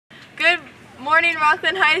Morning,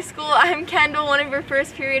 Rocklin High School. I'm Kendall, one of your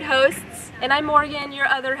first period hosts. And I'm Morgan, your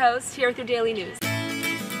other host, here with your daily news.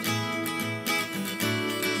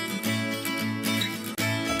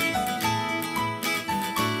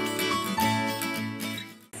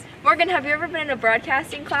 Morgan, have you ever been in a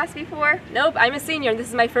broadcasting class before? Nope, I'm a senior. This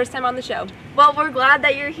is my first time on the show. Well, we're glad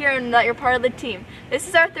that you're here and that you're part of the team. This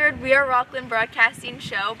is our third We Are Rocklin broadcasting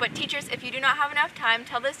show, but teachers, if you do not have enough time,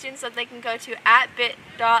 tell the students that they can go to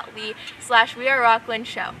 @bit.ly/wearerocklin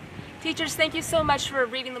show. Teachers, thank you so much for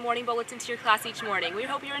reading the morning bulletin to your class each morning. We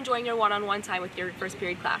hope you're enjoying your one-on-one time with your first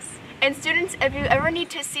period class. And students, if you ever need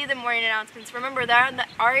to see the morning announcements, remember they're on the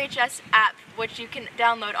RHS app, which you can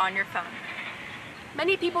download on your phone.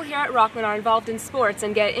 Many people here at Rocklin are involved in sports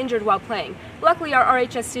and get injured while playing. Luckily, our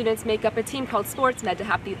RHS students make up a team called SportsMed to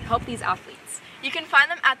help these athletes. You can find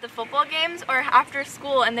them at the football games or after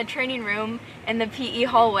school in the training room, in the PE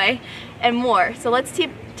hallway, and more. So let's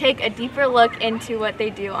take a deeper look into what they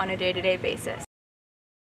do on a day-to-day basis.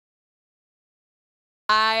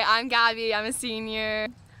 Hi, I'm Gabby, I'm a senior.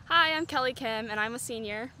 Hi, I'm Kelly Kim, and I'm a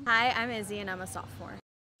senior. Hi, I'm Izzy, and I'm a sophomore.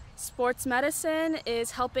 Sports medicine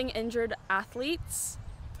is helping injured athletes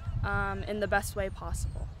in the best way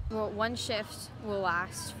possible. Well, one shift will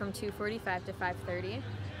last from 2:45 to 5:30,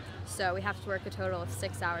 so we have to work a total of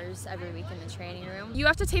 6 hours every week in the training room. You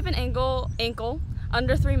have to tape an ankle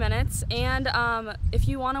under 3 minutes, and if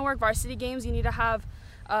you want to work varsity games, you need to have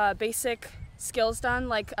basic skills done,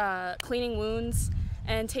 like cleaning wounds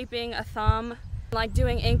and taping a thumb, like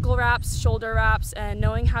doing ankle wraps, shoulder wraps, and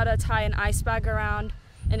knowing how to tie an ice bag around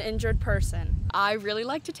an injured person. I really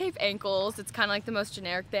like to tape ankles. It's kind of like the most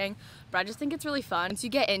generic thing, but I just think it's really fun. Once you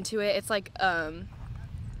get into it, it's like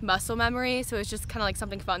muscle memory, so it's just kind of like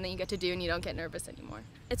something fun that you get to do and you don't get nervous anymore.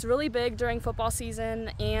 It's really big during football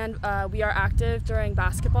season, and we are active during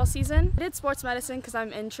basketball season. I did sports medicine because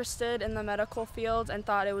I'm interested in the medical field and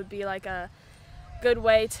thought it would be like a good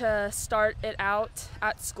way to start it out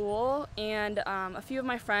at school, and a few of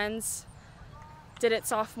my friends did it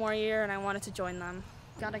sophomore year and I wanted to join them.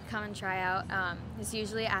 Gotta come and try out. It's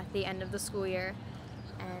usually at the end of the school year,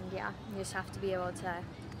 and yeah, you just have to be able to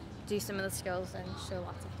do some of the skills and show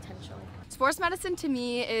lots of potential. Sports medicine to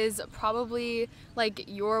me is probably like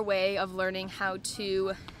your way of learning how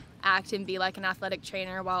to act and be like an athletic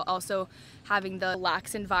trainer while also having the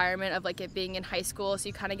lax environment of like it being in high school, so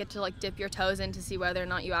you kind of get to like dip your toes in to see whether or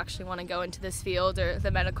not you actually want to go into this field or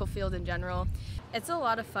the medical field in general. It's a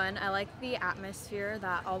lot of fun. I like the atmosphere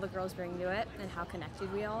that all the girls bring to it and how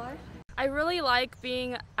connected we all are. I really like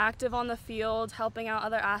being active on the field, helping out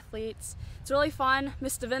other athletes. It's really fun.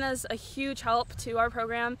 Miss Davina's a huge help to our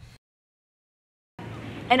program.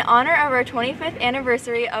 In honor of our 25th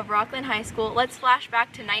anniversary of Rocklin High School, let's flash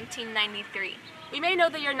back to 1993. We may know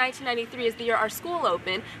the year 1993 is the year our school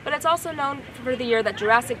opened, but it's also known for the year that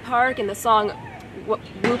Jurassic Park and the song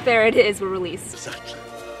Whoop There It Is were released. Exactly.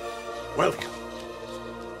 Welcome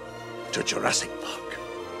to Jurassic Park.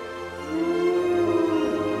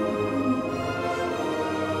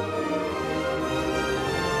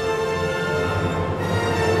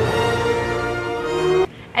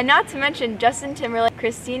 And not to mention Justin Timberlake,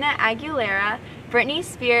 Christina Aguilera, Britney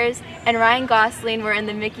Spears, and Ryan Gosling were in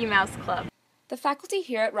the Mickey Mouse Club. The faculty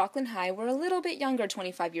here at Rocklin High were a little bit younger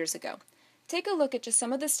 25 years ago. Take a look at just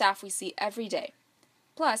some of the staff we see every day.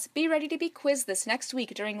 Plus, be ready to be quizzed this next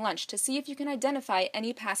week during lunch to see if you can identify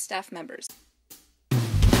any past staff members.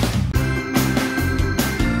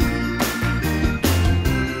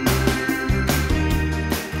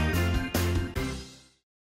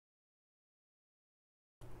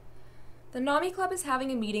 The NAMI Club is having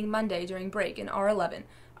a meeting Monday during break in R11.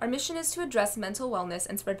 Our mission is to address mental wellness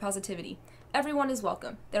and spread positivity. Everyone is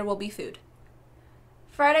welcome. There will be food.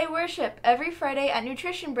 Friday worship. Every Friday at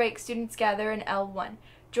nutrition break, students gather in L1.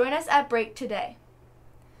 Join us at break today.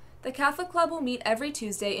 The Catholic Club will meet every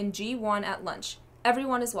Tuesday in G1 at lunch.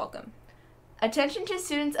 Everyone is welcome. Attention to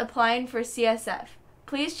students applying for CSF.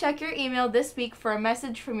 Please check your email this week for a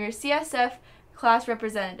message from your CSF class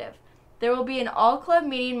representative. There will be an all-club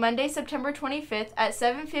meeting Monday, September 25th at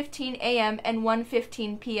 7:15 a.m. and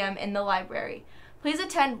 1:15 p.m. in the library. Please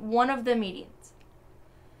attend one of the meetings.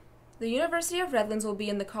 The University of Redlands will be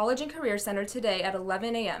in the College and Career Center today at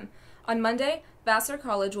 11 a.m. On Monday, Vassar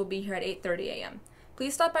College will be here at 8:30 a.m.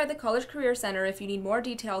 Please stop by the College Career Center if you need more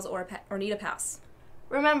details or need a pass.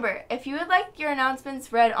 Remember, if you would like your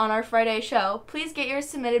announcements read on our Friday show, please get yours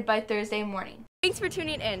submitted by Thursday morning. Thanks for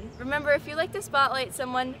tuning in. Remember, if you'd like to spotlight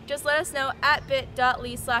someone, just let us know at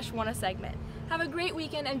bit.ly/wantasegment. Have a great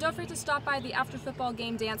weekend, and don't forget to stop by the after football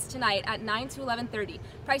game dance tonight at 9 to 11:30.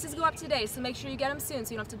 Prices go up today, so make sure you get them soon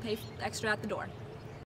so you don't have to pay extra at the door.